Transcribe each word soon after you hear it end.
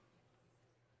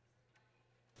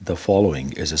The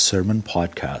following is a sermon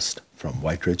podcast from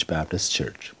White Ridge Baptist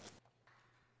Church.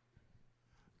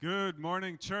 Good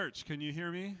morning, church. Can you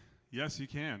hear me? Yes, you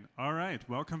can. All right.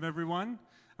 Welcome, everyone.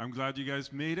 I'm glad you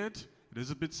guys made it. It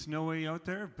is a bit snowy out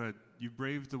there, but you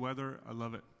braved the weather. I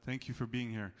love it. Thank you for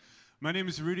being here. My name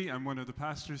is Rudy. I'm one of the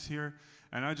pastors here,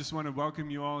 and I just want to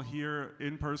welcome you all here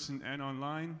in person and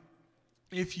online.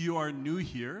 If you are new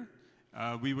here,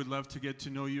 we would love to get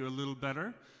to know you a little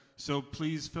better. So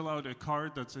please fill out a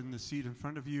card that's in the seat in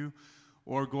front of you,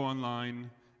 or go online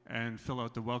and fill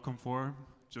out the welcome form,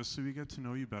 just so we get to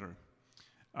know you better.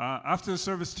 After the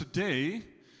service today,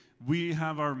 we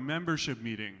have our membership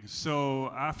meeting.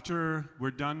 So after we're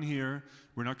done here,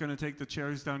 we're not going to take the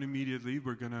chairs down immediately.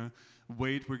 We're going to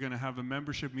wait. We're going to have a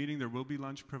membership meeting. There will be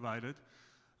lunch provided.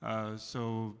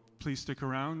 So please stick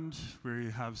around. We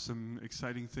have some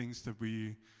exciting things that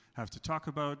we have to talk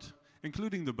about,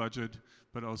 including the budget,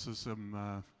 but also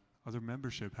some other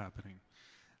membership happening.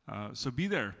 So be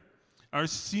there. Our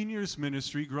seniors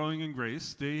ministry, Growing in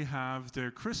Grace, they have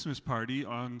their Christmas party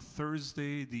on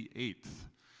Thursday the 8th.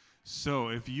 So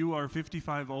if you are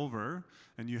 55 over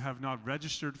and you have not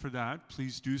registered for that,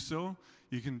 please do so.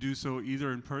 You can do so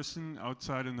either in person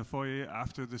outside in the foyer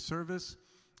after the service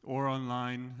or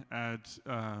online at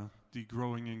the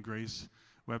Growing in Grace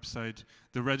website.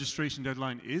 The registration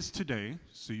deadline is today,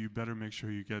 so you better make sure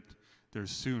you get there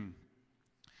soon.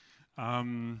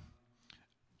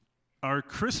 Our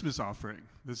Christmas offering.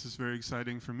 This is very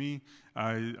exciting for me.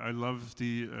 I love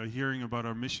the hearing about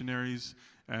our missionaries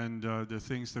and the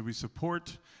things that we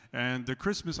support. And the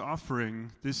Christmas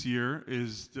offering this year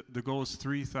is, the goal is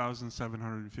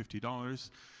 $3,750.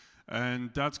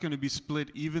 And that's going to be split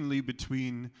evenly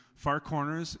between Far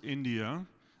Corners, India,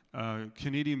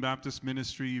 Canadian Baptist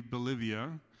Ministry,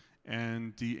 Bolivia,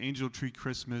 and the Angel Tree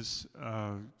Christmas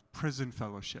Prison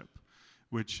Fellowship,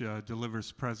 which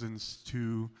delivers presents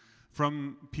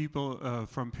from people,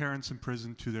 from parents in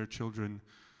prison to their children.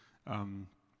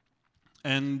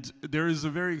 And there is a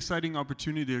very exciting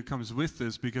opportunity that comes with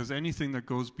this, because anything that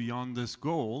goes beyond this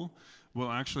goal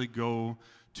will actually go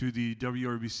to the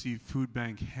WRBC Food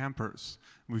Bank hampers.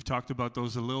 We've talked about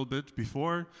those a little bit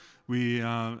before. We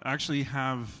actually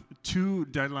have two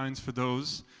deadlines for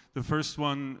those. The first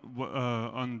one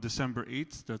on December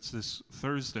 8th, that's this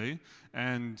Thursday,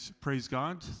 and praise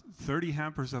God, 30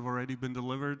 hampers have already been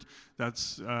delivered.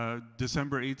 That's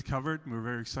December 8th covered, and we're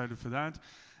very excited for that.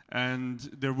 And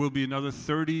there will be another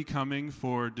 30 coming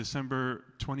for December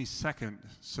 22nd,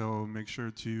 so make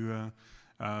sure to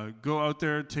go out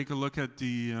there, take a look at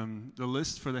the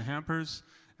list for the hampers,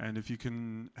 and if you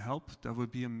can help, that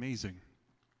would be amazing.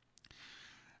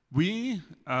 We,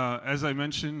 as I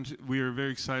mentioned, we are very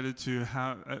excited to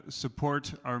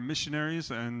support our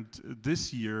missionaries, and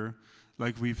this year,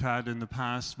 like we've had in the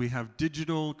past, we have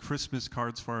digital Christmas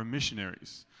cards for our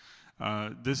missionaries.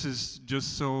 This is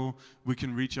just so we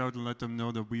can reach out and let them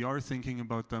know that we are thinking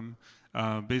about them.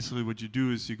 Basically, what you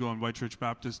do is you go on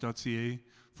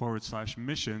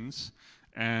whiteridgebaptist.ca/missions,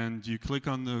 and you click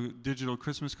on the digital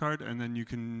Christmas card, and then you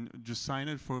can just sign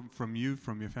it from your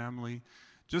family,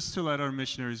 just to let our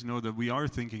missionaries know that we are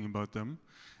thinking about them,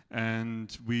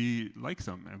 and we like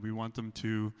them, and we want them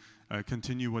to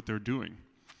continue what they're doing.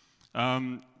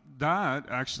 That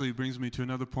actually brings me to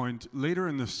another point. Later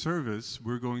in the service,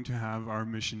 we're going to have our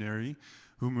missionary,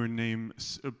 whom we name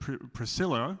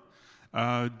Priscilla,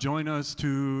 join us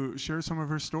to share some of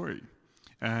her story.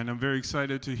 And I'm very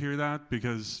excited to hear that,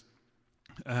 because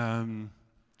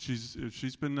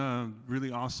she's been a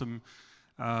really awesome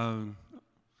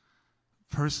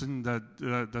person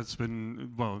that's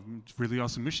been, well, really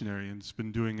awesome missionary, and has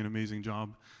been doing an amazing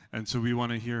job. And so we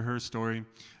want to hear her story.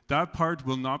 That part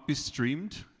will not be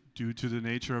streamed due to the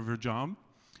nature of her job,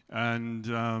 and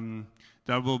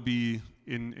that will be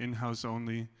in-house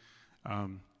only.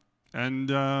 And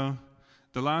the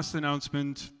last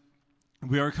announcement,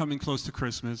 we are coming close to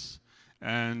Christmas,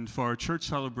 and for our church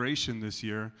celebration this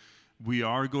year, we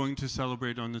are going to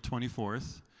celebrate on the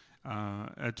 24th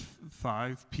at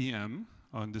 5 p.m.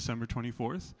 on December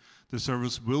 24th. The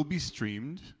service will be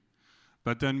streamed,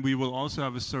 but then we will also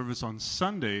have a service on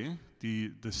Sunday,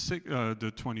 the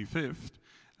 25th,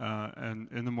 and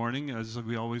in the morning, as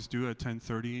we always do, at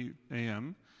 10:30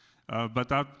 a.m. But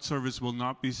that service will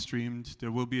not be streamed.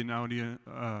 There will be an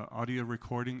audio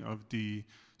recording of the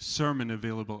sermon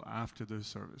available after the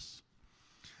service.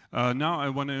 Now I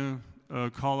want to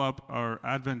call up our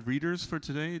Advent readers for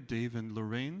today, Dave and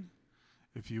Lorraine.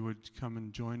 If you would come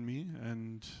and join me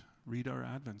and read our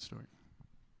Advent story.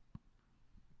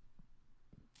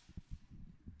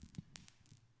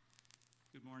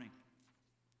 Good morning.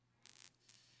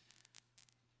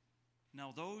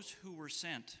 Now those who were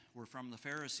sent were from the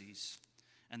Pharisees,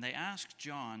 and they asked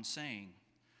John, saying,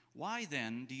 "Why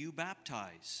then do you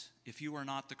baptize, if you are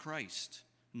not the Christ,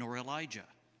 nor Elijah,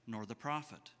 nor the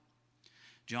prophet?"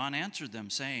 John answered them,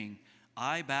 saying,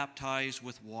 "I baptize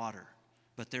with water,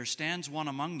 but there stands one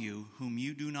among you whom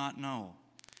you do not know.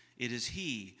 It is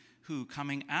he who,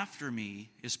 coming after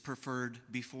me, is preferred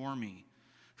before me,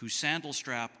 whose sandal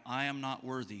strap I am not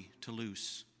worthy to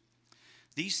loose."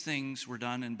 These things were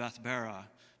done in Bethbara,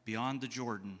 beyond the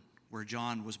Jordan, where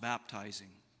John was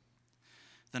baptizing.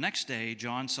 The next day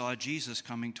John saw Jesus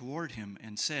coming toward him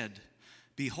and said,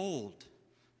 "Behold,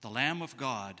 the Lamb of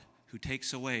God who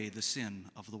takes away the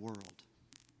sin of the world."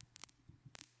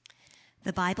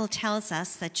 The Bible tells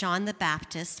us that John the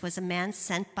Baptist was a man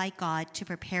sent by God to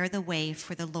prepare the way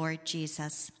for the Lord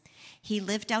Jesus. He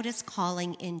lived out his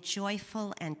calling in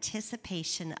joyful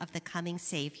anticipation of the coming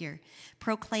Savior,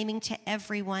 proclaiming to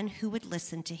everyone who would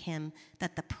listen to him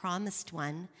that the promised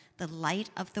one, the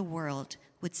light of the world,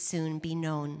 would soon be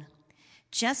known.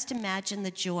 Just imagine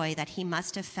the joy that he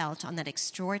must have felt on that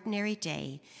extraordinary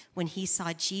day when he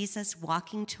saw Jesus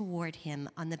walking toward him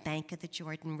on the bank of the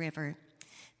Jordan River.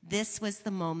 This was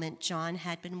the moment John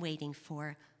had been waiting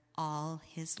for all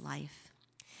his life.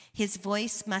 His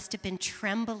voice must have been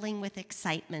trembling with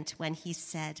excitement when he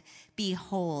said,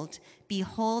 "Behold,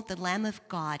 behold the Lamb of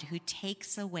God who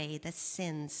takes away the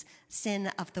sin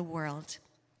of the world."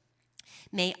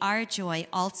 May our joy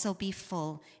also be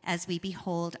full as we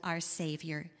behold our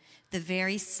Savior, the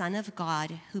very Son of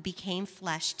God who became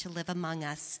flesh to live among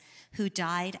us, who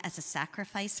died as a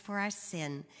sacrifice for our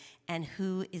sin, and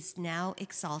who is now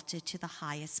exalted to the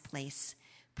highest place.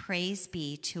 Praise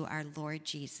be to our Lord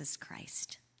Jesus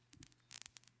Christ.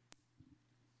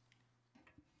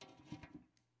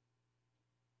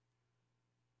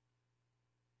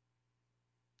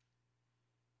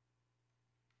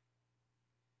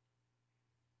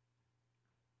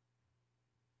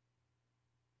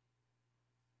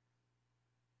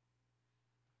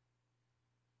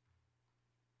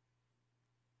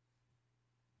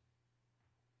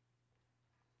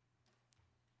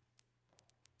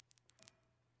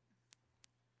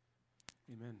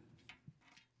 Amen.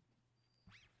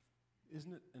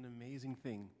 Isn't it an amazing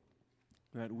thing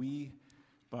that we,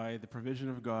 by the provision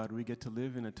of God, we get to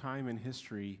live in a time in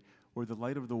history where the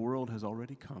light of the world has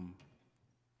already come,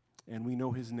 and we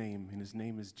know his name, and his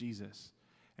name is Jesus,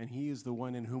 and he is the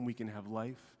one in whom we can have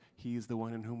life. He is the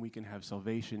one in whom we can have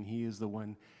salvation. He is the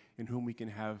one in whom we can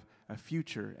have a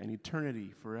future and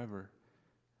eternity forever,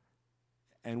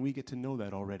 and we get to know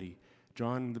that already.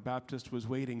 John the Baptist was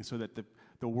waiting so that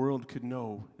the world could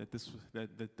know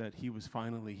that he was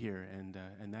finally here,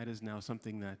 and that is now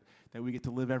something that we get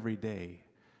to live every day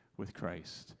with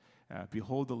Christ.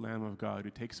 Behold the Lamb of God who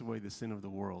takes away the sin of the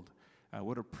world.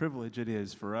 What a privilege it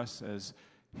is for us as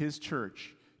his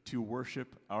church to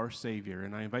worship our Savior.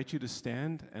 And I invite you to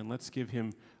stand, and let's give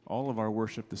him all of our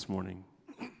worship this morning.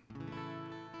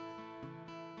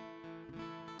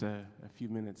 A few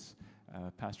minutes,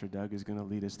 Pastor Doug is going to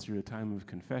lead us through a time of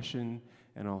confession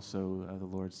and also the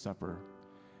Lord's Supper.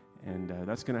 And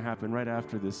that's going to happen right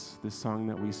after this song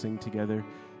that we sing together.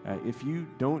 If you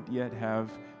don't yet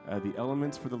have the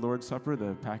elements for the Lord's Supper,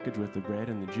 the package with the bread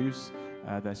and the juice,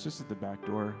 that's just at the back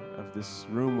door of this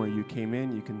room where you came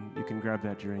in. You can grab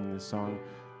that during this song.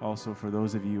 Also, for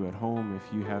those of you at home,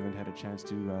 if you haven't had a chance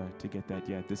to get that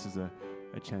yet, this is a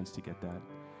chance to get that.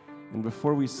 And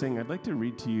before we sing, I'd like to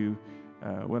read to you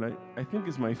what I think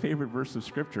is my favorite verse of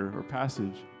Scripture or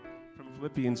passage from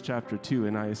Philippians chapter 2,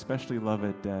 and I especially love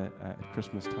it at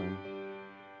Christmas time.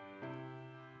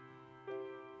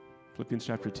 Philippians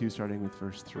chapter 2, starting with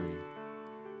verse 3.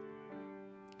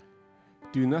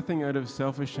 Do nothing out of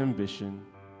selfish ambition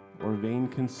or vain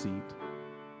conceit.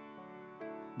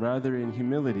 Rather, in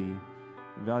humility,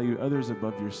 value others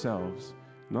above yourselves,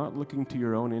 not looking to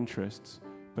your own interests,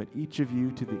 but each of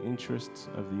you to the interests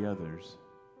of the others.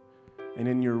 And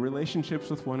in your relationships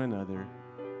with one another,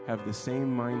 have the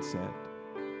same mindset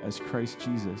as Christ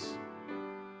Jesus,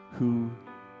 who,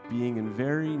 being in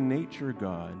very nature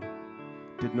God,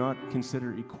 did not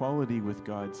consider equality with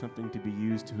God something to be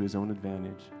used to his own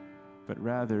advantage, but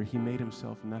rather he made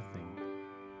himself nothing.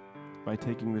 By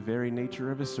taking the very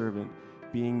nature of a servant,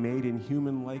 being made in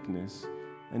human likeness,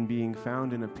 and being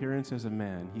found in appearance as a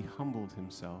man, he humbled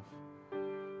himself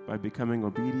by becoming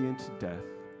obedient to death,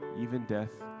 even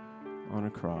death on a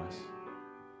cross.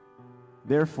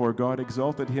 Therefore God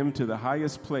exalted him to the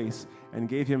highest place and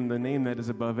gave him the name that is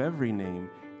above every name,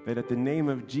 that at the name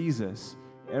of Jesus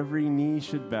every knee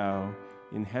should bow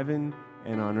in heaven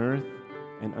and on earth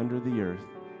and under the earth,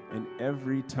 and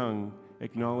every tongue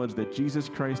acknowledge that Jesus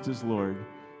Christ is Lord,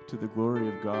 to the glory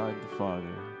of God the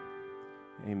Father.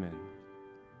 Amen.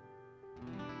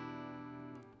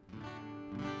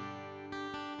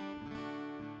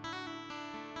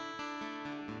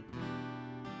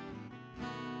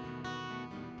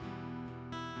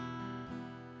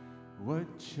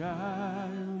 What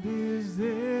child is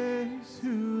this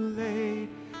who lay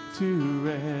to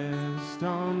rest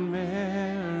on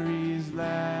Mary's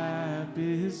lap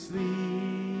is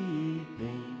sleeping,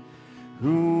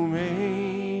 whom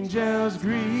angels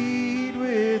greet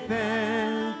with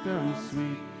anthems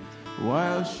sweet,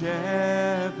 while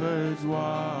shepherds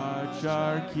watch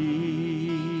are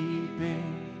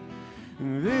keeping?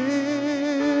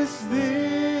 This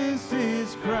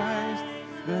is Christ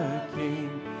the King,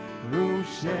 whom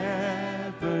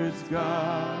shepherds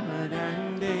guard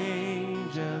and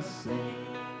angels sing.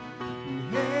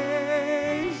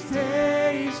 Haste,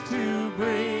 haste to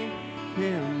bring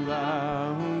him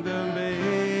love, the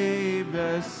babe,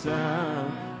 the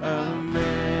Son of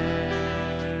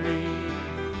Mary.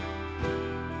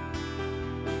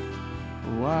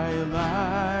 Why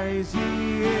lies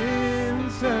he in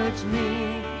such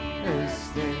mean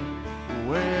estate,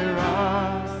 where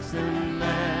ox and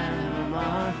lamb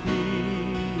are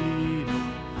feeding?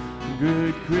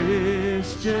 Good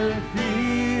Christian,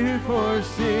 fear for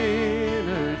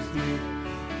sinners here,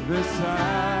 the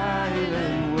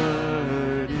silent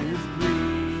word is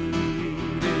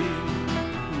pleading.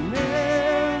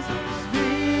 Nails of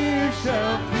spear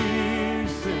shall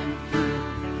pierce him through,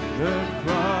 the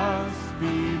cross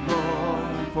be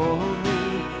borne for me,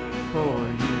 for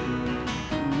you.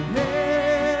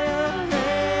 Hail,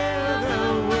 hail the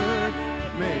word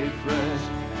made flesh,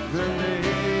 the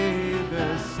babe, the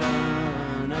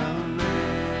Son of Mary.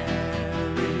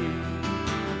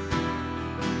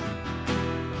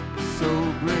 So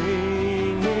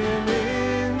bring him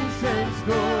incense,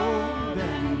 gold,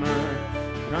 and myrrh,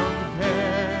 from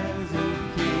peasant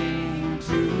king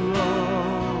to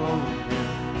old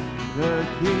man. The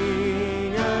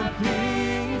King of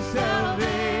kings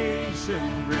salvation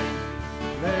bring,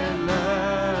 their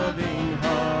loving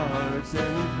hearts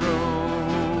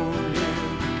enthrone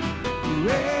him.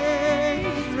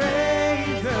 Raise,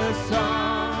 raise a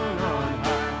song on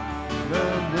high, the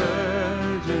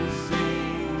Virgin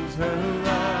sings her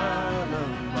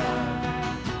lullaby.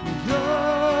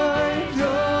 Joy,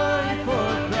 joy, for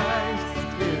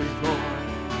Christ is born,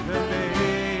 the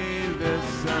babe, the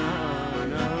Son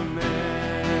of Mary.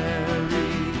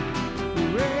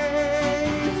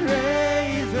 Raise,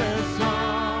 raise a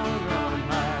song on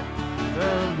high,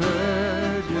 the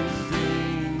Virgin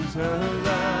sings her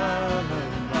lullaby.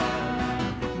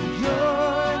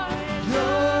 Joy,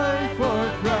 joy, for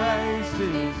Christ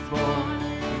is born,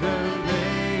 the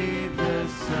babe, the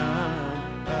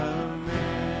Son of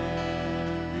Mary.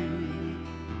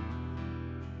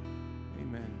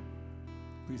 Amen.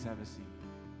 Please have a seat.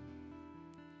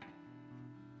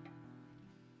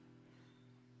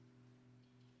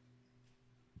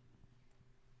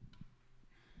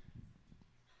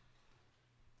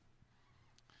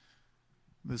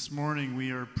 This morning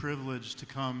we are privileged to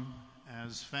come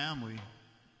as family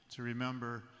to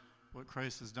remember what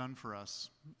Christ has done for us.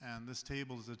 And this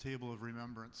table is a table of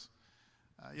remembrance.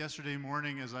 Yesterday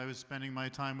morning, as I was spending my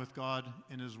time with God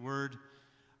in His Word,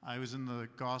 I was in the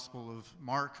Gospel of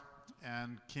Mark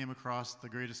and came across the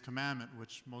greatest commandment,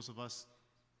 which most of us,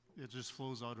 it just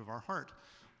flows out of our heart.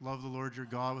 Love the Lord your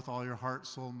God with all your heart,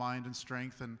 soul, mind, and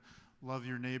strength, and love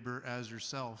your neighbor as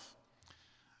yourself.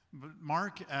 But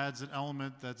Mark adds an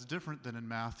element that's different than in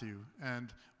Matthew.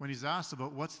 And when he's asked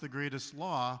about what's the greatest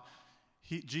law,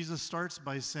 Jesus starts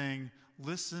by saying,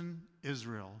 "Listen,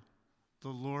 Israel, the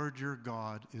Lord your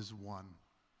God is one."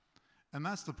 And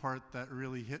that's the part that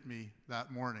really hit me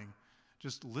that morning.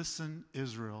 Just listen,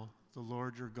 Israel, the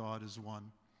Lord your God is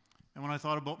one. And when I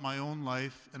thought about my own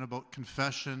life and about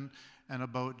confession and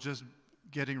about just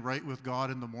getting right with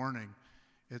God in the morning,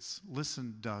 it's,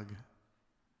 listen, Doug,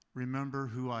 remember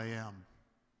who I am.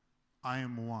 I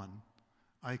am one.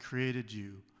 I created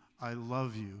you. I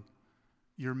love you.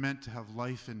 You're meant to have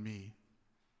life in me.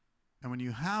 And when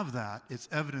you have that, it's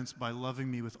evidenced by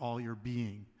loving me with all your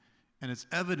being. And it's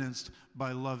evidenced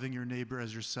by loving your neighbor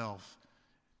as yourself.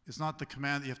 It's not the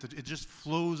command that you have to, it just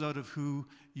flows out of who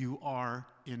you are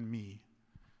in me.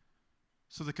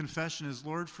 So the confession is,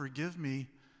 Lord, forgive me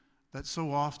that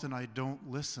so often I don't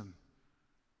listen.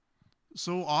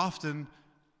 So often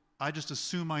I just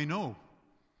assume I know.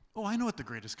 Oh, I know what the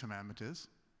greatest commandment is.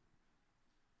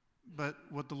 But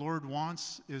what the Lord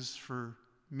wants is for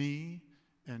me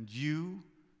and you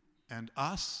and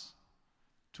us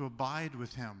to abide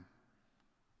with Him,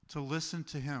 to listen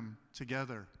to him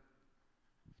together,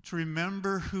 to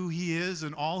remember who he is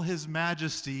in all his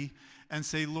majesty and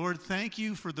say, Lord, thank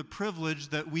you for the privilege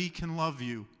that we can love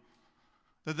you.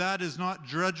 That is not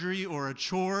drudgery or a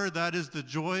chore. That is the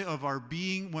joy of our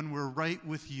being when we're right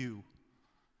with you.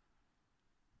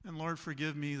 And Lord,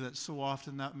 forgive me that so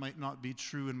often that might not be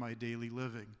true in my daily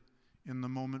living, in the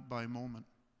moment by moment.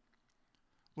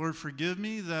 Lord, forgive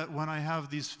me that when I have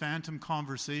these phantom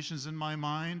conversations in my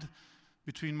mind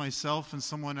between myself and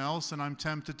someone else, and I'm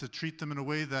tempted to treat them in a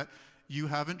way that you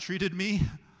haven't treated me,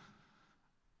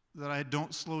 that I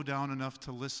don't slow down enough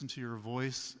to listen to your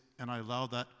voice, and I allow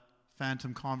that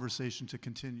phantom conversation to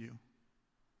continue.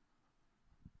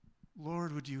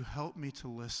 Lord, would you help me to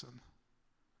listen?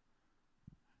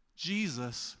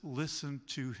 Jesus listened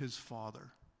to his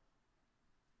Father.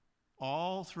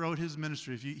 All throughout his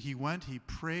ministry, he went, he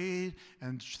prayed,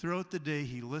 and throughout the day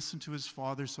he listened to his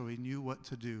Father so he knew what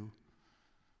to do.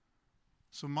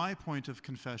 So my point of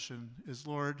confession is,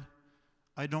 Lord,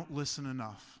 I don't listen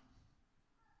enough.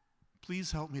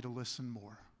 Please help me to listen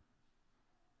more.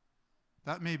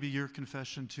 That may be your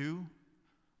confession too.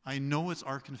 I know it's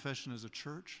our confession as a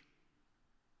church,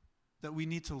 that we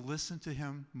need to listen to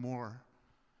him more.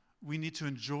 We need to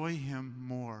enjoy him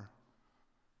more.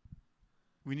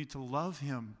 We need to love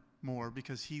him more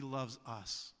because he loves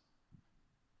us.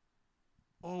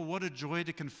 Oh, what a joy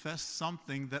to confess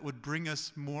something that would bring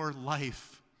us more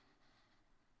life.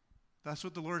 That's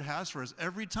what the Lord has for us.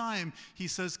 Every time he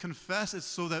says confess, it's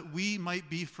so that we might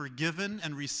be forgiven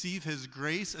and receive his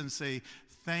grace and say,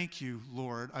 thank you,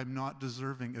 Lord, I'm not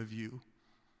deserving of you.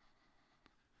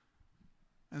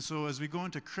 And so as we go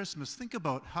into Christmas, think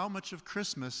about how much of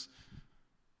Christmas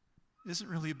isn't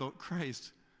really about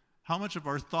Christ. How much of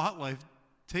our thought life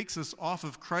takes us off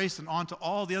of Christ and onto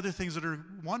all the other things that are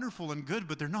wonderful and good,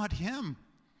 but they're not him.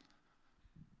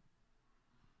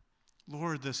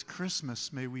 Lord, this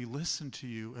Christmas, may we listen to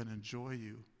you and enjoy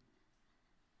you.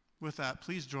 With that,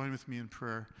 please join with me in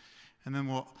prayer, and then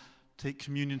we'll take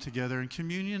communion together. And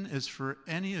communion is for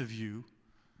any of you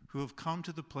who have come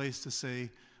to the place to say,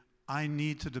 I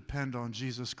need to depend on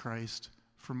Jesus Christ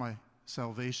for my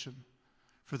salvation,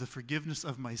 for the forgiveness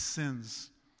of my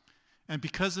sins. And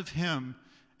because of him,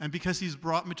 and because he's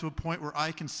brought me to a point where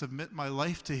I can submit my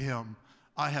life to him,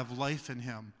 I have life in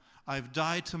him. I've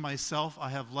died to myself. I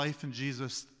have life in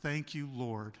Jesus. Thank you,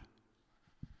 Lord.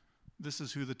 This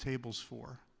is who the table's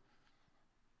for.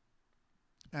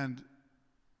 And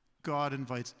God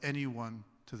invites anyone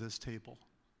to this table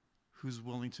who's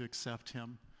willing to accept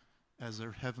him as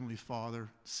their heavenly Father,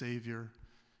 Savior,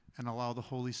 and allow the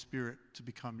Holy Spirit to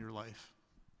become your life.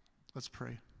 Let's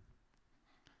pray.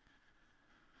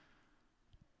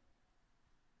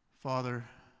 Father,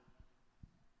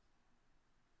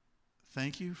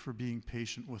 thank you for being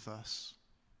patient with us.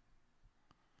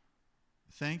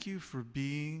 Thank you for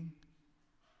being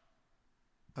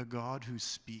a God who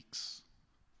speaks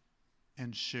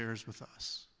and shares with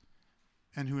us,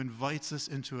 and who invites us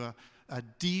into a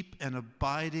deep and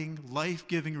abiding,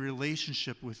 life-giving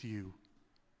relationship with you.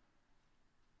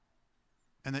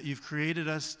 And that you've created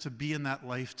us to be in that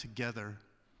life together.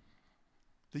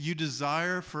 That you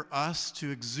desire for us to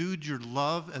exude your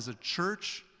love as a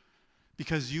church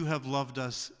because you have loved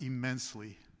us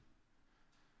immensely.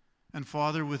 And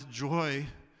Father, with joy,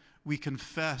 we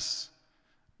confess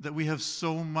that we have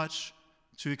so much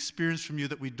to experience from you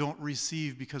that we don't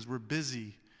receive because we're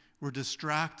busy, we're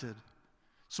distracted.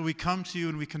 So we come to you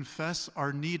and we confess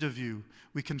our need of you.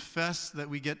 We confess that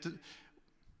we get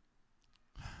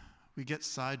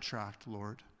sidetracked,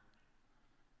 Lord.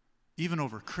 Even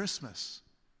over Christmas,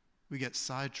 we get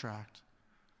sidetracked.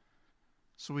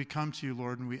 So we come to you,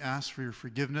 Lord, and we ask for your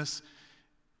forgiveness.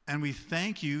 And we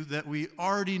thank you that we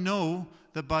already know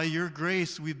that by your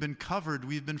grace we've been covered,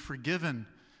 we've been forgiven,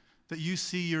 that you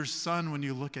see your Son when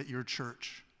you look at your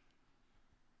church.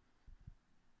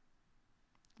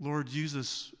 Lord, use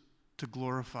us to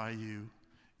glorify you.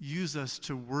 Use us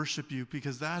to worship you,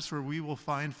 because that's where we will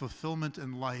find fulfillment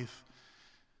in life.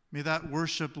 May that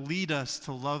worship lead us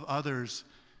to love others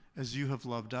as you have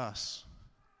loved us.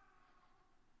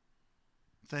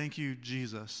 Thank you,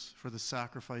 Jesus, for the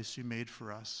sacrifice you made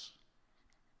for us.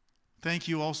 Thank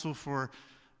you also for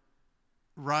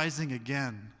rising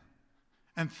again.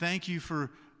 And thank you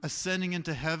for ascending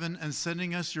into heaven and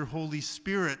sending us your Holy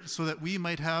Spirit so that we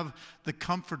might have the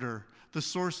Comforter, the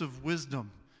source of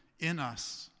wisdom in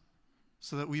us,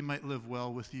 so that we might live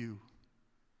well with you.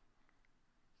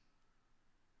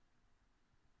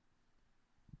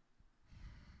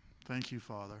 Thank you,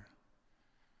 Father.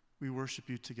 We worship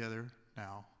you together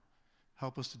now.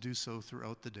 Help us to do so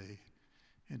throughout the day.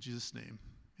 In Jesus' name,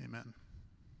 amen.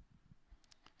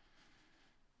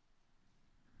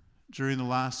 During the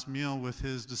last meal with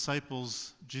his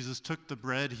disciples, Jesus took the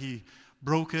bread, he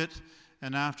broke it,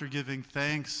 and after giving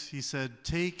thanks, he said,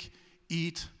 "Take,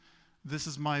 eat, this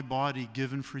is my body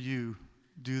given for you.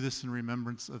 Do this in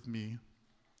remembrance of me."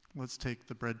 Let's take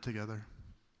the bread together.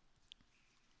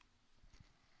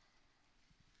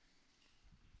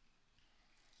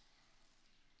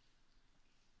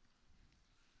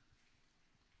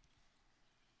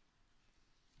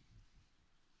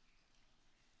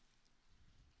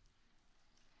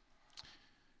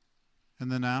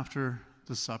 And then after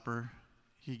the supper,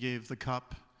 he gave the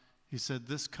cup. He said,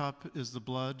 "This cup is the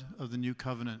blood of the new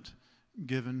covenant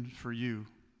given for you.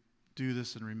 Do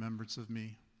this in remembrance of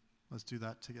me." Let's do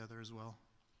that together as well.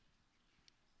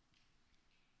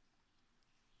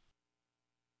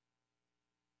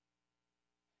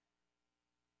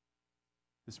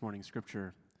 This morning's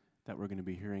scripture that we're going to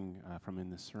be hearing from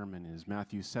in this sermon is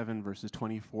Matthew 7, verses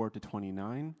 24 to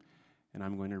 29. And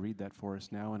I'm going to read that for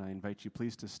us now, and I invite you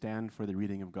please to stand for the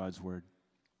reading of God's word.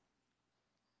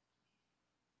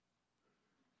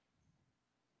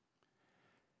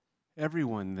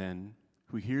 "Everyone, then,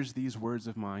 who hears these words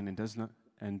of mine and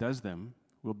does them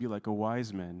will be like a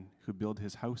wise man who built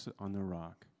his house on the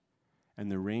rock. And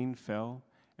the rain fell,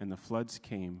 and the floods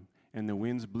came, and the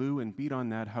winds blew and beat on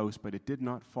that house, but it did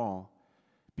not fall,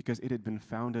 because it had been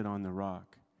founded on the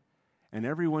rock. And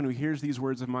everyone who hears these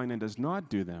words of mine and does not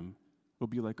do them will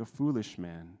be like a foolish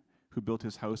man who built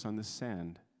his house on the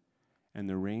sand. And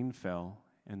the rain fell,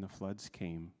 and the floods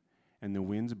came, and the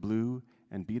winds blew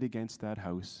and beat against that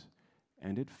house,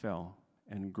 and it fell,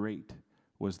 and great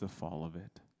was the fall of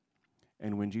it."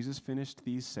 And when Jesus finished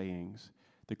these sayings,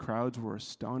 the crowds were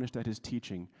astonished at his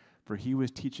teaching, for he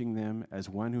was teaching them as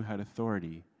one who had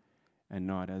authority, and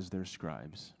not as their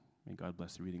scribes. May God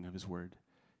bless the reading of his word.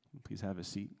 Please have a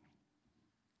seat.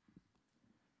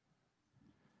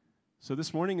 So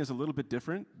this morning is a little bit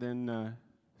different than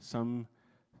some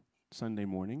Sunday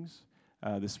mornings.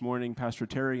 This morning, Pastor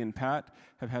Terry and Pat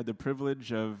have had the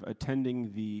privilege of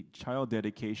attending the child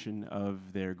dedication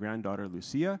of their granddaughter,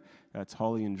 Lucia. That's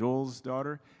Holly and Joel's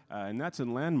daughter, and that's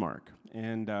in Landmark.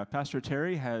 And Pastor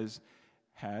Terry has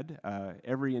had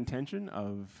every intention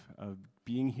of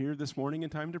being here this morning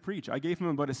in time to preach. I gave him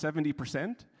about a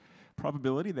 70%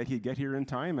 probability that he'd get here in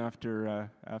time after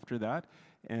that.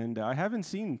 And I haven't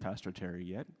seen Pastor Terry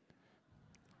yet.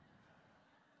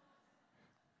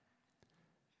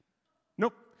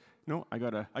 Nope. No, I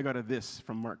got a this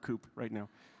from Mark Coop right now.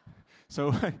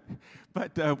 So,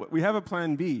 but we have a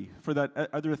plan B for that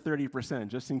other 30%,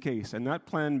 just in case. And that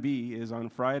plan B is on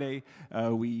Friday.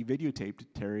 We videotaped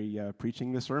Terry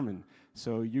preaching the sermon.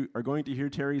 So you are going to hear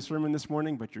Terry's sermon this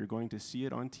morning, but you're going to see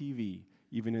it on TV,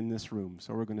 even in this room.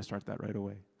 So we're going to start that right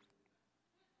away.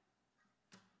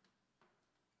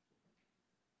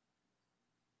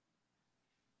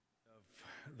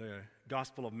 The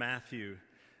Gospel of Matthew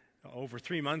over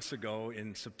 3 months ago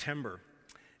in September,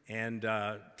 and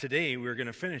today we're going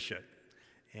to finish it.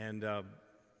 And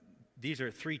these are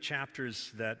 3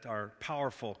 chapters that are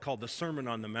powerful, called the Sermon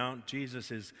on the Mount. Jesus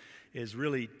is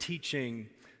really teaching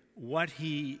what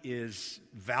he is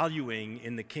valuing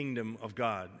in the kingdom of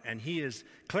God, and he is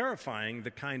clarifying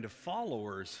the kind of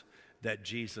followers that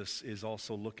Jesus is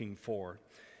also looking for.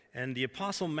 And the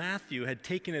Apostle Matthew had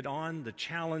taken it on, the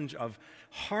challenge of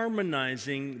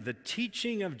harmonizing the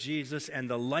teaching of Jesus and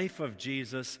the life of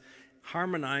Jesus,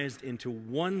 harmonized into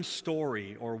one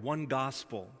story or one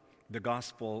gospel, the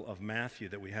Gospel of Matthew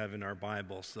that we have in our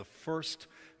Bibles, the first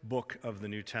book of the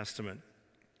New Testament.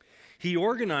 He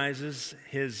organizes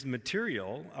his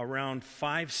material around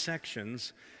 5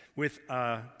 sections with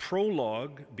a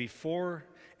prologue before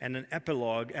and an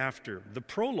epilogue after. The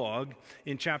prologue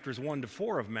in chapters 1 to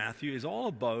 4 of Matthew is all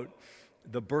about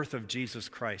the birth of Jesus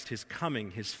Christ, his coming,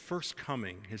 his first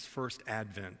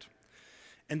advent.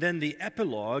 And then the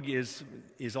epilogue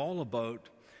is all about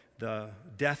the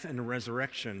death and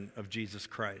resurrection of Jesus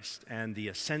Christ and the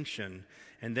ascension,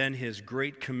 and then his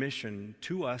great commission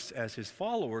to us as his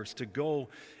followers to go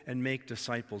and make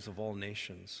disciples of all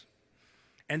nations.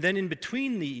 And then in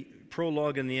between the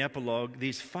prologue and the epilogue,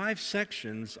 these 5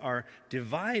 sections are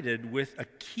divided with a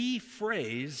key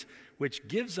phrase which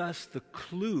gives us the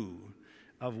clue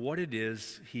of what it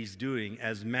is he's doing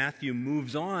as Matthew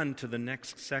moves on to the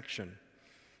next section.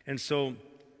 And so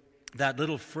that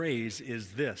little phrase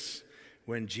is this: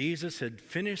 when Jesus had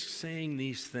finished saying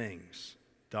these things, ...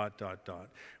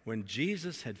 When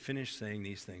Jesus had finished saying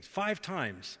these things 5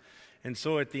 times. And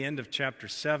so at the end of chapter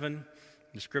 7,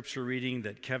 the scripture reading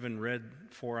that Kevin read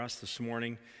for us this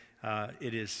morning,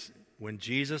 it is when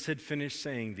Jesus had finished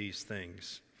saying these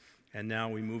things. And now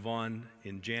we move on.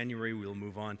 In January, we'll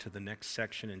move on to the next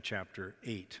section in chapter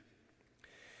 8.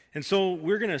 And so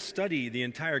we're going to study the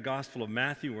entire Gospel of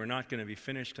Matthew. We're not going to be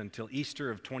finished until Easter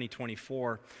of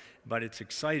 2024, but it's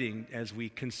exciting as we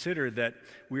consider that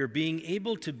we are being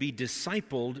able to be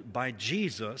discipled by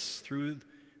Jesus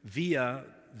via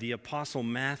the Apostle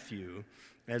Matthew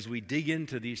as we dig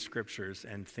into these scriptures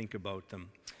and think about them.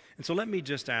 And so let me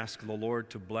just ask the Lord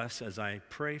to bless as I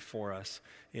pray for us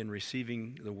in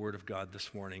receiving the Word of God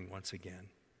this morning once again.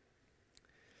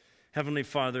 Heavenly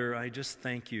Father, I just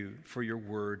thank you for your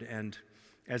word, and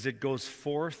as it goes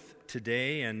forth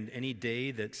today and any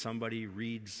day that somebody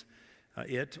reads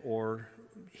it or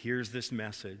hears this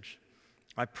message,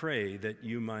 I pray that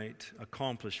you might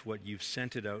accomplish what you've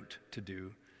sent it out to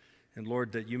do. And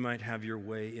Lord, that you might have your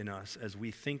way in us as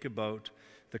we think about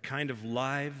the kind of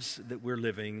lives that we're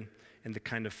living and the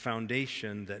kind of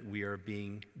foundation that we are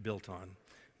being built on.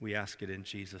 We ask it in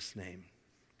Jesus' name.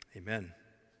 Amen.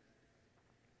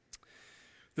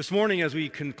 This morning, as we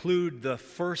conclude the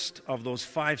first of those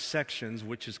 5 sections,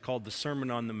 which is called the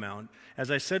Sermon on the Mount, as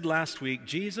I said last week,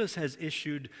 Jesus has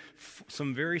issued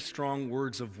some very strong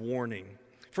words of warning.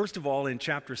 First of all, in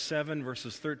chapter 7,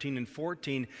 verses 13 and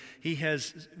 14, he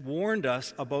has warned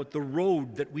us about the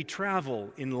road that we travel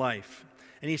in life.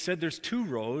 And he said there's 2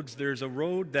 roads. There's a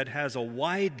road that has a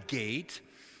wide gate,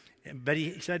 but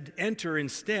he said enter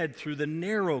instead through the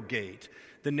narrow gate.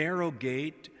 The narrow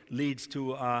gate leads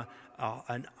to a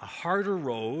harder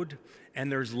road,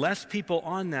 and there's less people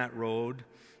on that road,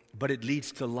 but it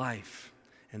leads to life.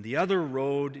 And the other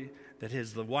road that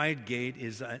is the wide gate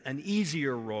is an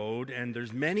easier road, and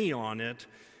there's many on it,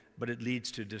 but it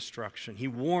leads to destruction. He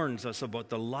warns us about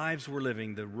the lives we're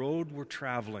living, the road we're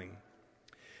traveling.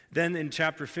 Then in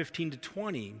chapter 15 to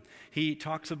 20, he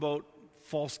talks about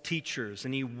false teachers,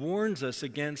 and he warns us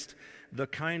against the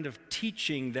kind of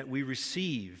teaching that we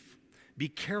receive. Be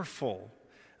careful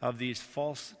of these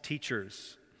false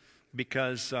teachers,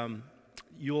 because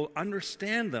you'll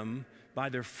understand them by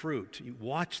their fruit. You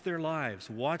watch their lives,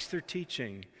 watch their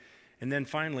teaching. And then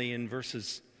finally, in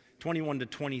verses 21 to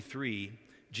 23,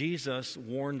 Jesus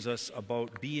warns us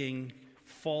about being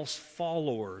false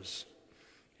followers.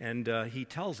 And he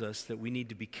tells us that we need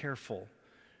to be careful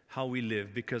how we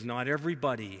live, because not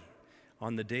everybody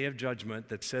on the day of judgment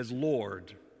that says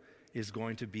Lord is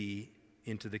going to be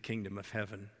into the kingdom of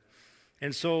heaven.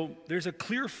 And so there's a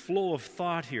clear flow of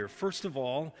thought here. First of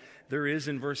all, there is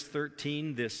in verse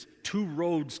 13 this 2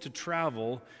 roads to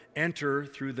travel, enter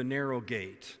through the narrow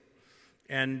gate.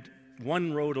 And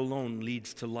one road alone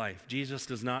leads to life. Jesus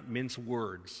does not mince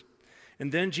words.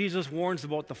 And then Jesus warns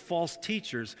about the false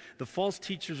teachers. The false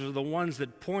teachers are the ones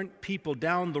that point people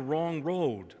down the wrong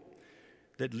road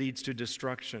that leads to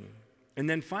destruction. And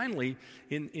then finally,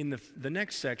 in the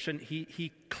next section,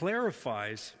 he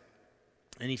clarifies.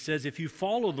 And he says, if you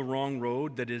follow the wrong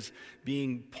road that is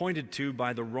being pointed to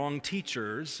by the wrong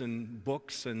teachers and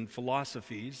books and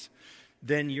philosophies,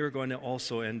 then you're going to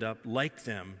also end up like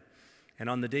them. And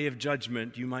on the day of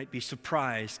judgment, you might be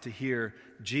surprised to hear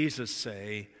Jesus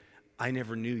say, I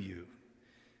never knew you.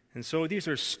 And so these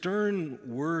are stern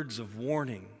words of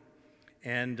warning.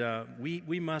 And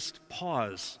we must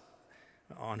pause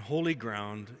on holy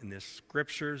ground in the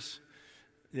scriptures,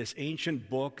 this ancient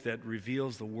book that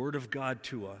reveals the Word of God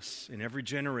to us in every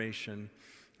generation,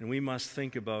 and we must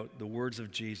think about the words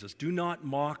of Jesus. Do not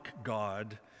mock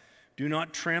God. Do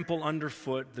not trample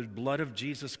underfoot the blood of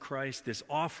Jesus Christ, this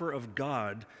offer of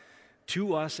God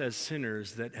to us as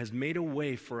sinners that has made a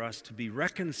way for us to be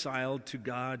reconciled to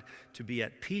God, to be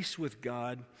at peace with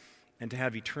God, and to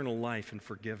have eternal life and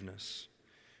forgiveness.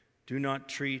 Do not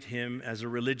treat him as a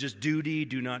religious duty.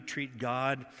 Do not treat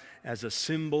God as a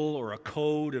symbol or a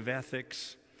code of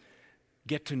ethics.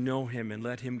 Get to know him and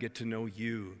let him get to know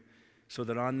you, so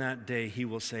that on that day he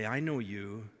will say, I know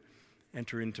you,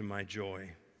 enter into my joy.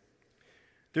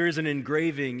 There is an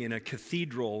engraving in a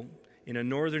cathedral in a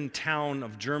northern town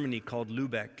of Germany called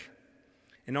Lübeck.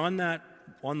 And on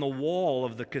the wall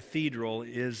of the cathedral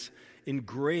is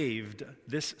engraved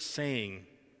this saying.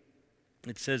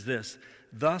 It says this,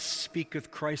 thus speaketh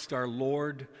Christ our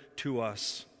Lord to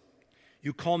us.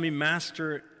 You call me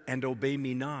master and obey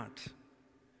me not.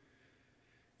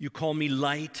 You call me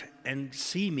light and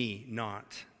see me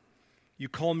not. You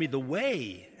call me the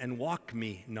way and walk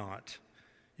me not.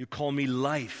 You call me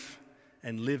life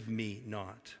and live me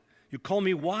not. You call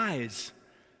me wise,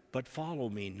 but follow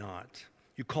me not.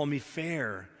 You call me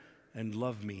fair and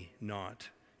love me not.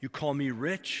 You call me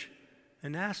rich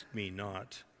and ask me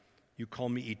not. You call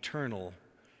me eternal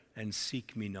and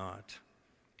seek me not.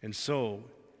 And so,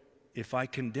 if I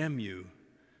condemn you,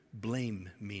 blame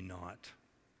me not.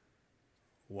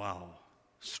 Wow.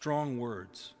 Strong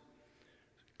words,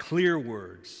 clear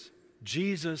words.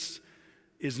 Jesus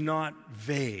is not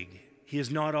vague. He is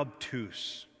not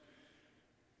obtuse.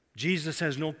 Jesus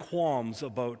has no qualms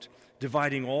about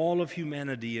dividing all of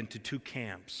humanity into two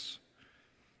camps.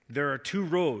 There are two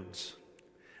roads.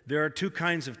 There are two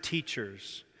kinds of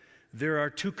teachers. There are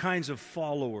two kinds of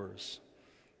followers.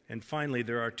 And finally,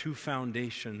 there are two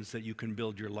foundations that you can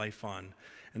build your life on.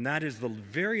 And that is the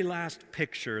very last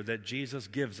picture that Jesus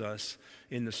gives us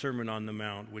in the Sermon on the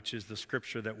Mount, which is the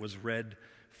scripture that was read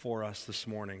for us this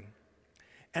morning.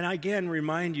 And I again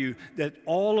remind you that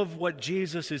all of what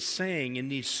Jesus is saying in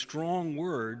these strong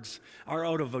words are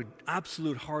out of an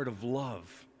absolute heart of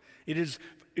love. It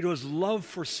was love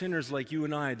for sinners like you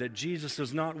and I that Jesus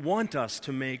does not want us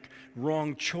to make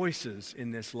wrong choices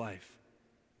in this life.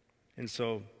 And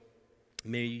so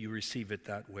may you receive it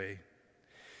that way.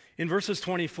 In verses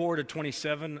 24 to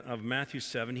 27 of Matthew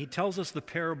 7, he tells us the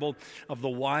parable of the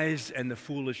wise and the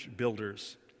foolish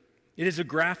builders. It is a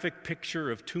graphic picture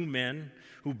of two men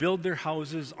who build their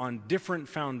houses on different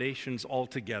foundations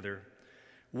altogether.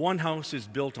 One house is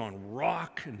built on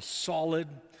rock and solid.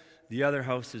 The other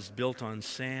house is built on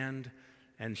sand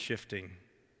and shifting.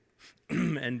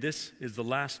 And this is the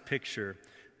last picture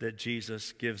that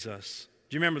Jesus gives us.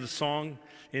 Do you remember the song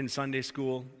in Sunday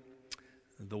school?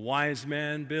 The wise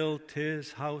man built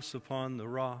his house upon the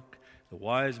rock. The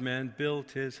wise man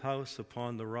built his house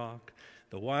upon the rock.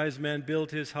 The wise man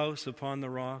built his house upon the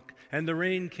rock, and the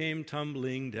rain came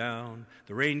tumbling down.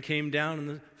 The rain came down and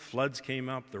the floods came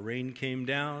up. The rain came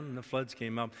down and the floods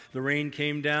came up. The rain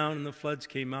came down and the floods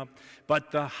came up.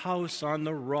 But the house on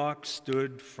the rock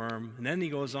stood firm. And then he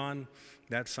goes on,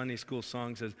 that Sunday school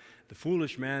song says, the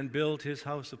foolish man built his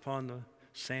house upon the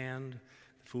sand.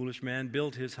 The foolish man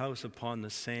built his house upon the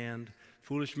sand.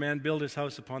 Foolish man built his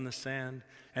house upon the sand.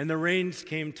 And the rains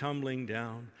came tumbling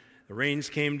down. The rains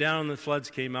came down and the floods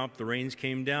came up. The rains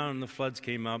came down and the floods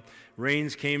came up.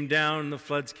 Rains came down and the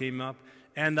floods came up.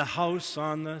 And the house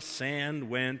on the sand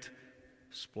went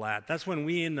splat. That's when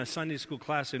we in the Sunday school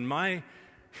class in my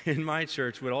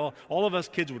church would all of us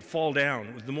kids would fall down.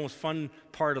 It was the most fun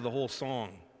part of the whole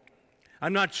song.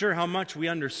 I'm not sure how much we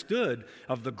understood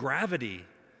of the gravity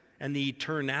and the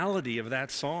eternality of that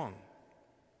song.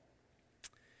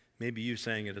 Maybe you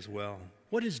sang it as well.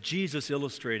 What is Jesus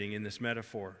illustrating in this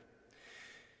metaphor?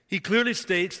 He clearly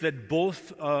states that both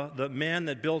the man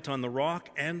that built on the rock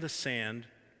and the sand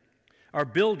are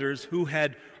builders who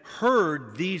had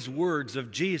heard these words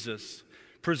of Jesus,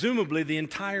 presumably the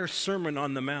entire Sermon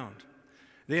on the Mount.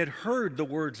 They had heard the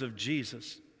words of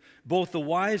Jesus. Both the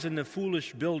wise and the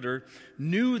foolish builder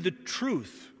knew the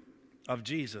truth of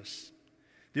Jesus.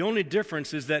 The only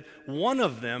difference is that one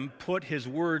of them put his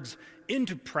words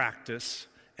into practice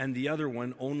and the other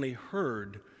one only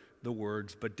heard the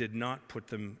words but did not put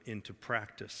them into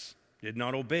practice, did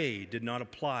not obey, did not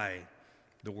apply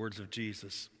the words of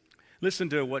Jesus. Listen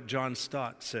to what John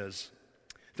Stott says.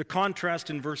 The contrast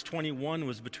in verse 21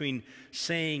 was between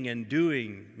saying and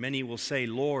doing. Many will say,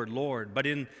 Lord, Lord. But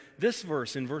in this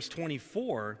verse, in verse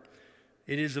 24,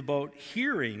 it is about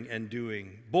hearing and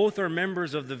doing. Both are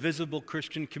members of the visible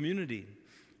Christian community.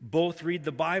 Both read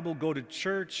the Bible, go to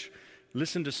church,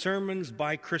 listen to sermons,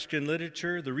 buy Christian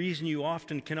literature. The reason you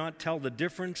often cannot tell the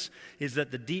difference is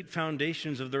that the deep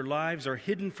foundations of their lives are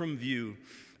hidden from view.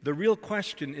 The real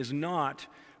question is not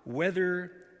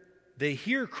whether they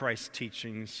hear Christ's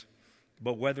teachings,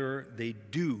 but whether they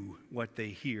do what they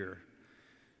hear.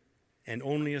 And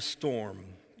only a storm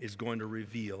is going to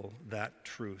reveal that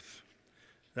truth.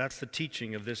 That's the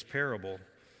teaching of this parable.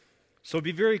 So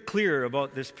be very clear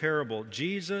about this parable.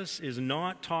 Jesus is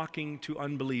not talking to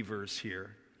unbelievers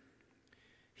here.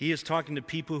 He is talking to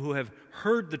people who have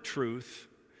heard the truth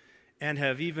and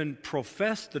have even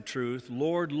professed the truth,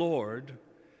 Lord, Lord,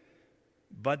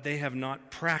 but they have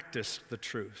not practiced the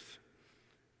truth.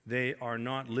 They are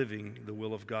not living the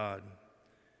will of God.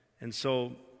 And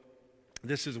so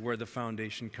this is where the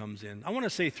foundation comes in. I want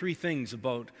to say three things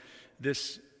about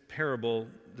this parable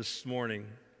this morning.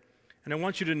 And I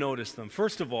want you to notice them.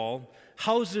 First of all,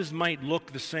 houses might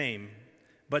look the same,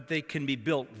 but they can be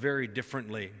built very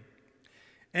differently.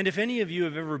 And if any of you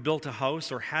have ever built a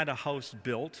house or had a house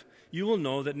built, you will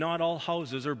know that not all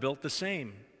houses are built the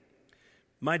same.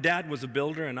 My dad was a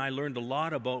builder, and I learned a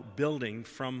lot about building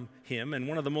from him. And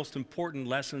one of the most important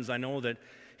lessons I know that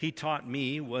he taught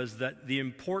me was that the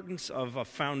importance of a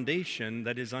foundation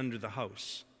that is under the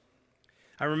house.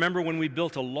 I remember when we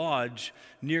built a lodge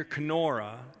near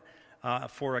Kenora,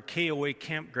 for a KOA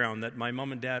campground that my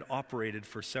mom and dad operated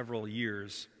for several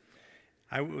years.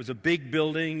 It was a big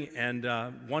building, and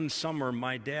one summer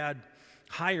my dad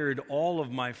hired all of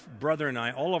my brother and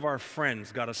I, all of our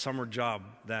friends got a summer job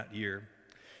that year.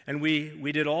 And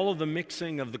we did all of the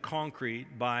mixing of the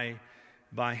concrete by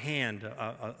hand,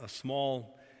 a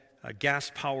small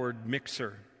gas-powered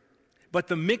mixer. But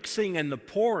the mixing and the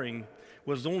pouring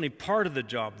was only part of the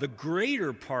job. The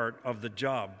greater part of the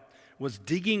job was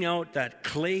digging out that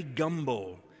clay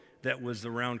gumbo that was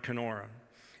around Kenora.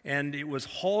 And it was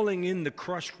hauling in the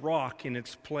crushed rock in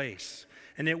its place.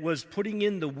 And it was putting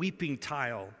in the weeping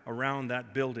tile around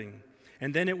that building.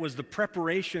 And then it was the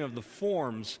preparation of the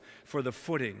forms for the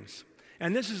footings.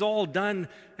 And this is all done,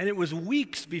 and it was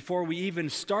weeks before we even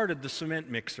started the cement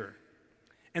mixer.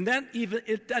 And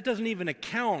that doesn't even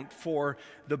account for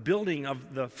the building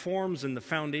of the forms and the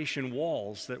foundation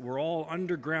walls that were all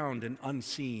underground and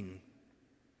unseen.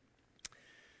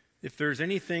 If there's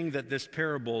anything that this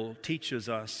parable teaches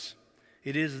us,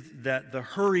 it is that the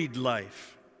hurried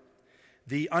life,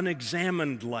 the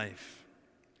unexamined life,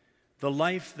 the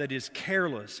life that is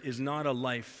careless is not a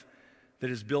life that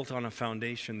is built on a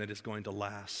foundation that is going to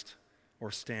last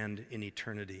or stand in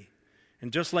eternity.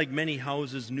 And just like many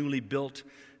houses newly built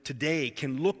today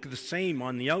can look the same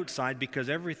on the outside because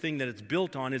everything that it's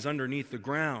built on is underneath the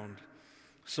ground,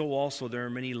 so also there are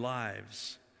many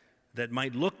lives that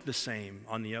might look the same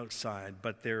on the outside,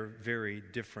 but they're very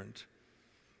different.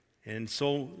 And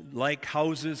so, like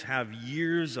houses have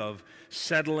years of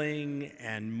settling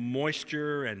and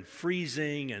moisture and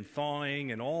freezing and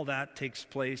thawing, and all that takes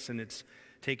place and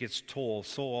take its toll,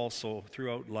 so also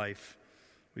throughout life,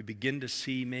 we begin to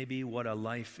see maybe what a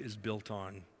life is built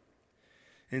on.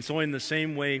 And so in the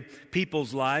same way,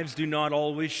 people's lives do not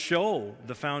always show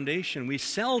the foundation. We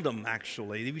seldom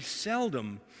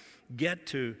get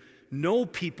to know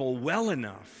people well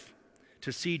enough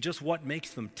to see just what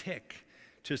makes them tick,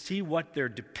 to see what they're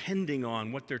depending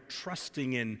on, what they're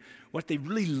trusting in, what they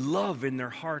really love in their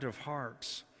heart of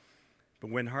hearts.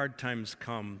 But when hard times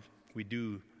come, we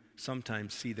do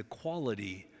sometimes see the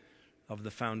quality of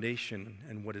the foundation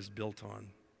and what is built on.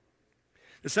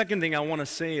 The second thing I want to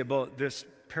say about this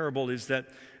parable is that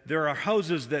there are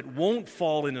houses that won't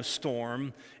fall in a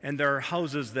storm, and there are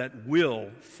houses that will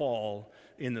fall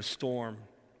in the storm.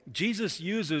 Jesus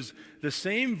uses the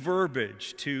same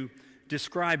verbiage to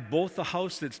describe both the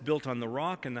house that's built on the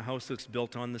rock and the house that's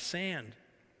built on the sand.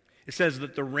 It says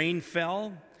that the rain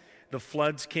fell, the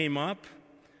floods came up,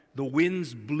 the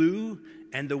winds blew,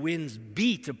 and the winds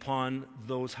beat upon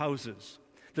those houses.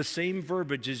 The same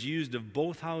verbiage is used of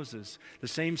both houses, the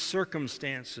same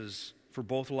circumstances for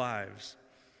both lives.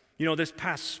 You know, this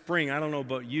past spring, I don't know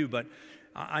about you, but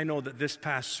I know that this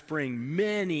past spring,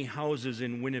 many houses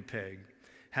in Winnipeg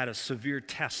had a severe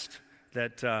test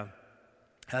that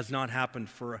has not happened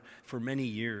for many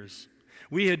years.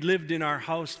 We had lived in our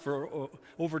house for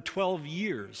over 12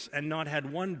 years and not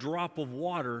had one drop of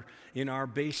water in our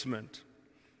basement.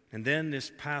 And then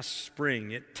this past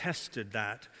spring, it tested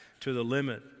that to the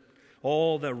limit.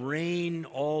 All the rain,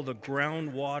 all the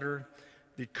groundwater,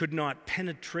 it could not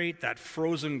penetrate that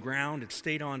frozen ground. It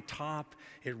stayed on top.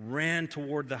 It ran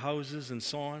toward the houses and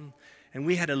so on. And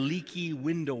we had a leaky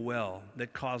window well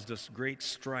that caused us great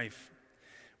strife.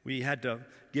 We had to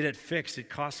get it fixed. It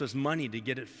cost us money to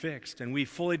get it fixed. And we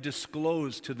fully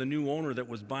disclosed to the new owner that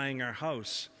was buying our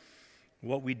house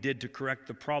what we did to correct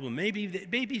the problem. Maybe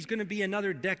it's going to be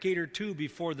another decade or two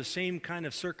before the same kind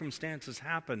of circumstances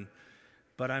happen.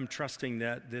 But I'm trusting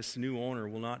that this new owner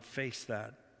will not face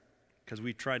that because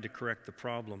we tried to correct the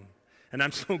problem. And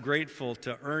I'm so grateful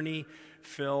to Ernie,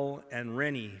 Phil, and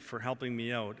Rennie for helping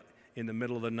me out in the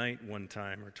middle of the night one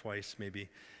time or twice maybe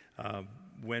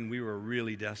when we were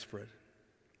really desperate.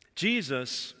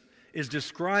 Jesus is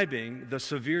describing the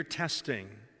severe testing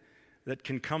that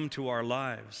can come to our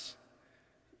lives.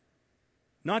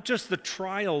 Not just the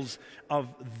trials of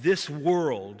this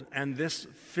world and this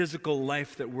physical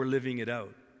life that we're living it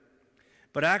out,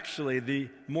 but actually,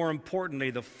 more importantly,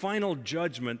 the final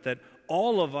judgment that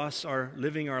all of us are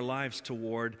living our lives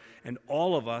toward, and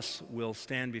all of us will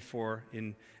stand before,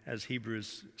 as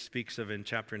Hebrews speaks of in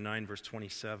chapter 9, verse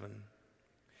 27.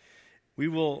 We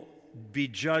will be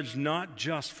judged not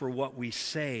just for what we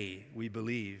say we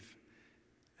believe,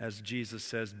 as Jesus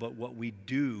says, but what we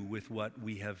do with what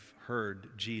we have heard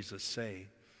Jesus say.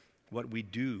 What we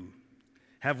do.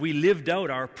 Have we lived out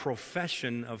our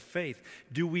profession of faith?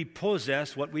 Do we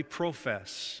possess what we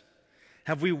profess?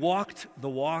 Have we walked the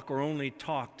walk or only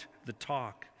talked the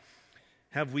talk?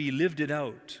 Have we lived it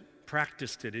out,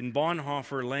 practiced it? In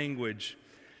Bonhoeffer language,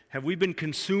 have we been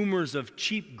consumers of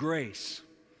cheap grace?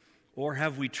 Or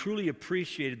have we truly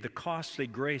appreciated the costly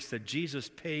grace that Jesus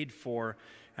paid for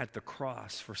at the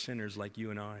cross for sinners like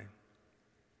you and I?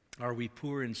 Are we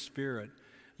poor in spirit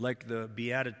like the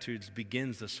Beatitudes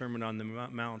begins the Sermon on the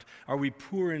Mount? Are we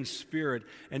poor in spirit,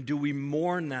 and do we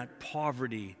mourn that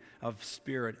poverty of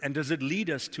spirit? And does it lead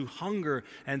us to hunger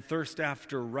and thirst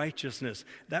after righteousness?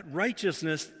 That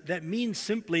righteousness, that means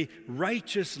simply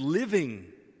righteous living,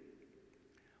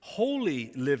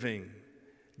 holy living,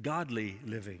 godly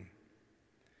living.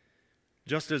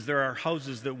 Just as there are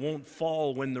houses that won't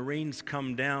fall when the rains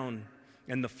come down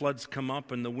and the floods come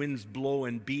up and the winds blow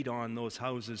and beat on those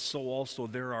houses, so also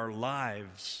there are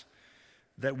lives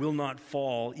that will not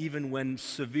fall even when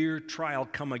severe trial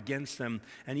come against them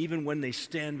and even when they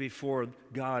stand before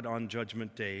God on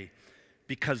Judgment Day,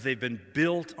 because they've been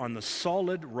built on the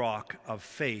solid rock of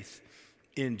faith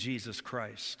in Jesus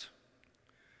Christ.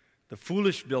 The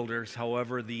foolish builders,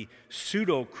 however, the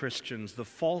pseudo-Christians, the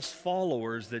false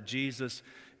followers that Jesus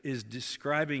is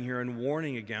describing here and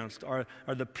warning against, are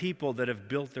the people that have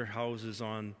built their houses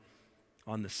on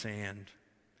the sand.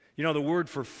 You know, the word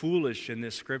for foolish in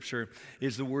this scripture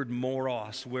is the word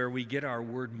moros, where we get our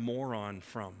word moron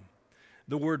from.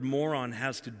 The word moron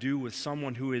has to do with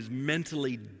someone who is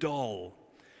mentally dull,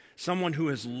 someone who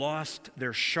has lost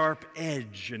their sharp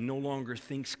edge and no longer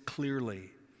thinks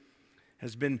clearly,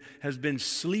 has been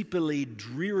sleepily,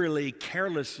 drearily,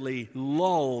 carelessly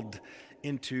lulled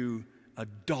into a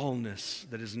dullness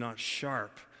that is not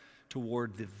sharp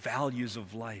toward the values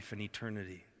of life and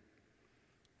eternity.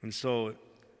 And so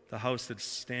the house that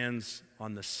stands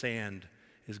on the sand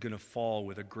is going to fall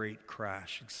with a great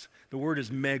crash. The word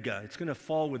is mega. It's going to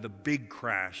fall with a big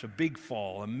crash, a big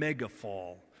fall, a mega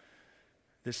fall.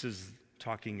 This is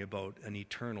talking about an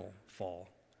eternal fall.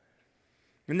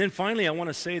 And then finally, I want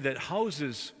to say that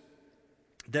houses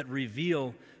that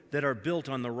are built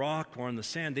on the rock or on the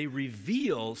sand, they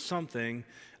reveal something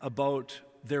about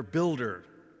their builder.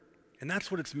 And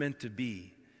that's what it's meant to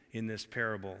be in this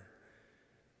parable.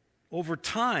 Over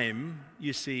time,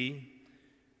 you see,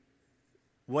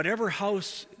 whatever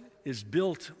house is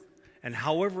built and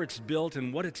however it's built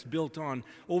and what it's built on,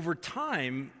 over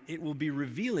time, it will be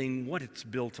revealing what it's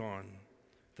built on.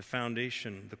 The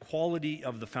foundation, the quality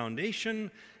of the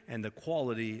foundation and the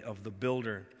quality of the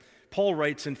builder. Paul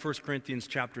writes in 1 Corinthians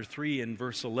chapter 3 and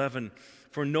verse 11,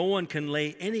 "For no one can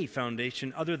lay any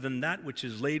foundation other than that which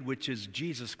is laid, which is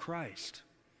Jesus Christ."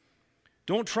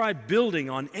 Don't try building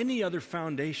on any other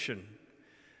foundation.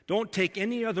 Don't take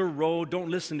any other road. Don't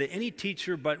listen to any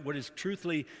teacher but what is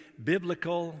truthfully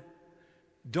biblical.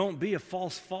 Don't be a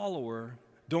false follower.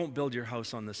 Don't build your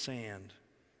house on the sand.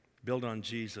 Build on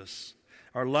Jesus.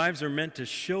 Our lives are meant to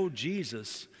show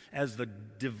Jesus as the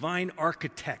divine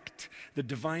architect, the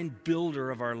divine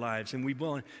builder of our lives. And we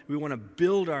want to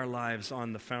build our lives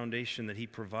on the foundation that he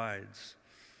provides.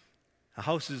 A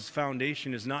house's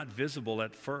foundation is not visible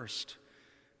at first,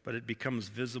 but it becomes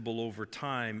visible over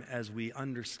time as we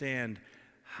understand,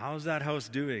 how's that house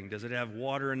doing? Does it have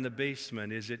water in the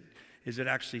basement? Is it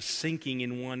actually sinking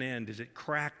in one end? Is it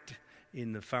cracked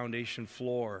in the foundation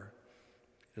floor?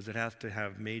 Does it have to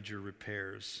have major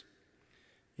repairs?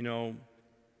 You know,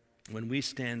 when we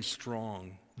stand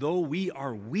strong, though we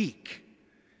are weak,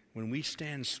 when we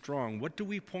stand strong, what do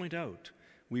we point out?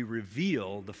 We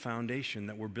reveal the foundation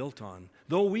that we're built on.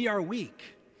 Though we are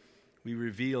weak, we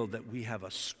reveal that we have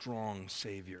a strong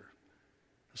Savior.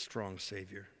 A strong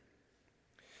Savior.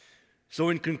 So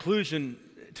in conclusion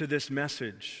to this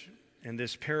message and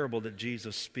this parable that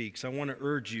Jesus speaks, I want to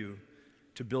urge you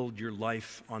to build your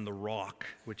life on the rock,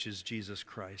 which is Jesus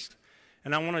Christ.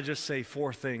 And I want to just say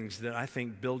 4 things that I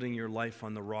think building your life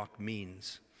on the rock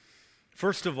means.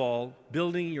 First of all,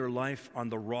 building your life on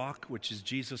the rock, which is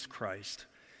Jesus Christ,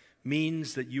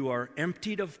 means that you are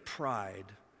emptied of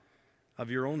pride, of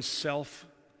your own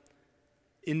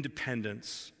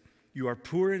self-independence. You are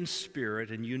poor in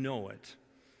spirit, and you know it.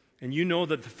 And you know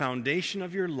that the foundation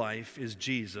of your life is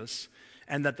Jesus,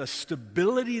 and that the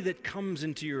stability that comes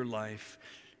into your life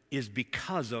is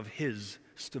because of his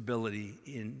stability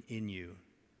in you.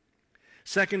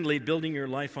 Secondly, building your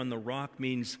life on the rock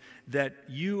means that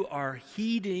you are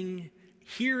hearing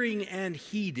and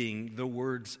heeding the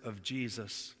words of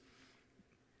Jesus.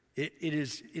 It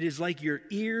is like your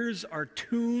ears are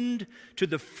tuned to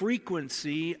the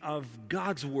frequency of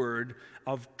God's word,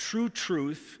 of true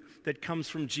truth that comes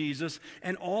from Jesus,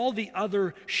 and all the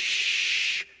other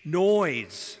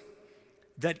noise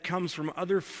that comes from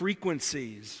other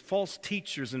frequencies, false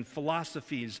teachers and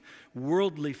philosophies,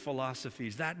 worldly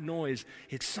philosophies. That noise,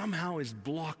 it somehow is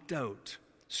blocked out,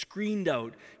 screened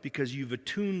out, because you've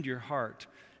attuned your heart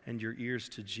and your ears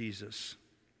to Jesus.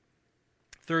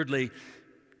 Thirdly,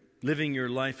 living your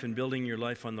life and building your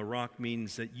life on the rock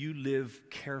means that you live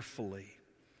carefully.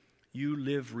 You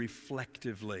live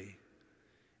reflectively.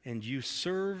 and you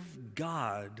serve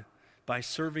God by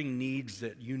serving needs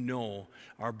that you know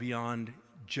are beyond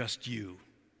just you.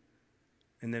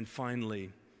 And then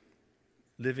finally,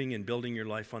 living and building your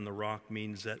life on the rock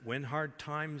means that when hard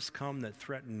times come that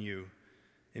threaten you,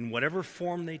 in whatever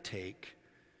form they take,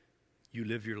 you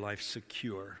live your life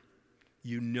secure.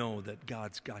 You know that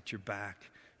God's got your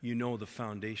back. You know the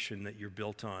foundation that you're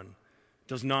built on. It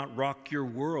does not rock your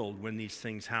world when these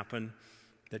things happen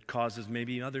that causes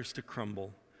maybe others to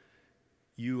crumble.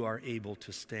 You are able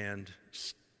to stand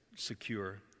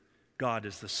secure. God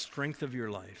is the strength of your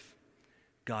life.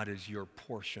 God is your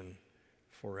portion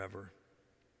forever.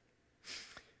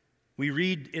 We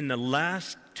read in the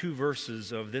last two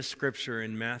verses of this scripture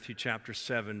in Matthew chapter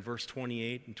 7, verse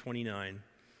 28 and 29.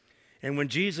 And when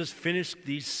Jesus finished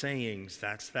these sayings,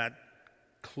 that's that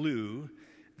clue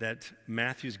that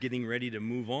Matthew's getting ready to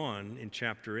move on in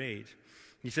chapter 8.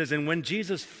 He says, and when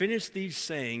Jesus finished these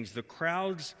sayings, the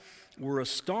crowds were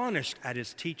astonished at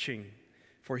his teaching,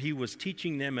 for he was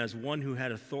teaching them as one who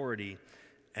had authority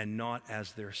and not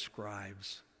as their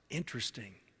scribes.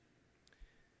 Interesting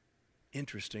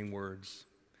words.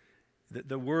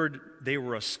 The word they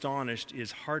were astonished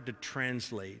is hard to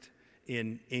translate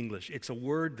in English. It's a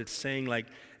word that's saying like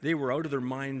they were out of their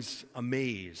minds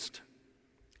amazed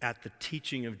at the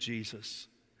teaching of Jesus.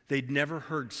 They'd never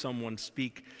heard someone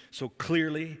speak so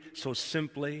clearly, so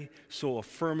simply, so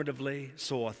affirmatively,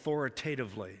 so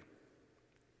authoritatively.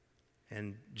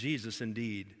 And Jesus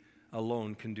indeed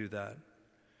alone can do that.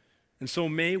 And so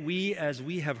may we, as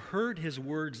we have heard his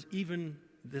words even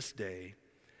this day,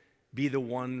 be the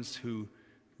ones who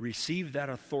receive that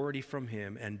authority from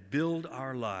him and build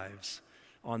our lives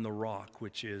on the rock,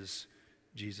 which is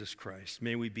Jesus Christ.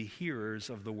 May we be hearers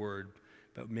of the word,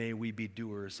 but may we be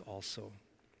doers also.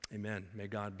 Amen. May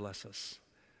God bless us.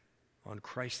 On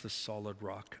Christ the solid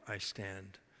rock I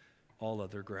stand. All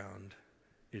other ground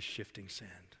is shifting sand.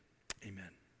 Amen.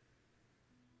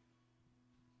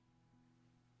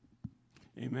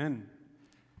 Amen.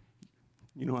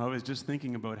 You know, I was just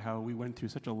thinking about how we went through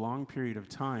such a long period of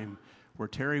time where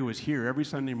Terry was here every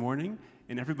Sunday morning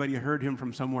and everybody heard him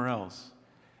from somewhere else.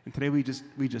 And today we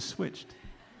just switched.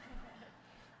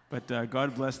 But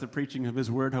God bless the preaching of his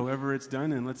word, however it's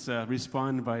done, and let's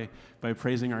respond by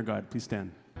praising our God. Please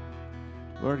stand.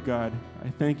 Lord God, I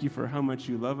thank you for how much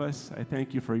you love us. I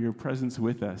thank you for your presence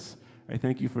with us. I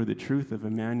thank you for the truth of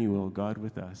Emmanuel, God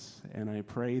with us. And I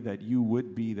pray that you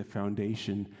would be the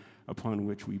foundation upon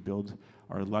which we build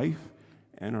our life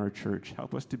and our church.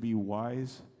 Help us to be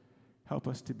wise. Help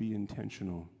us to be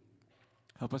intentional.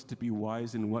 Help us to be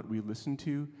wise in what we listen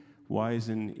to, wise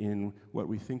in what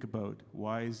we think about,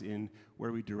 wise in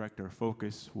where we direct our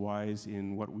focus, wise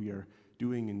in what we are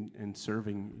doing and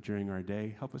serving during our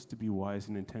day. Help us to be wise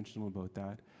and intentional about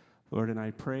that, Lord. And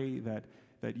I pray that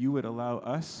you would allow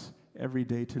us every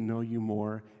day to know you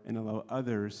more and allow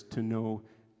others to know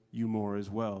you more as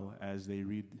well as they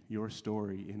read your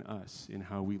story in us, in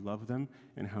how we love them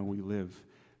and how we live.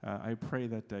 I pray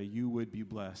that you would be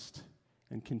blessed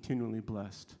and continually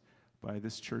blessed by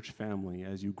this church family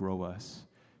as you grow us.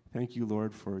 Thank you,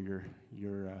 Lord, for your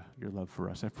love for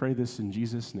us. I pray this in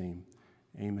Jesus' name.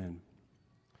 Amen.